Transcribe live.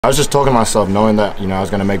I was just talking to myself, knowing that I was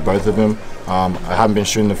going to make both of them. I haven't been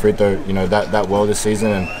shooting the free throw that well this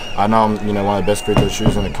season, and I know I'm one of the best free throw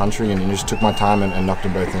shooters in the country, and just took my time and knocked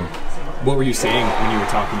them both in. What were you saying when you were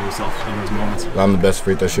talking to yourself in those moments? I'm the best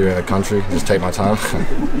free throw shooter in the country. Just take my time.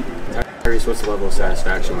 Tyrese, what's the level of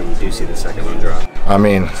satisfaction when you do see the second one drop? I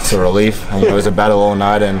mean, it's a relief. It was a battle all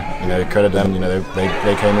night, and credit them.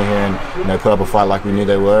 They came in here and put up a fight like we knew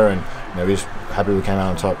they were, and we're just happy we came out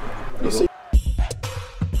on top.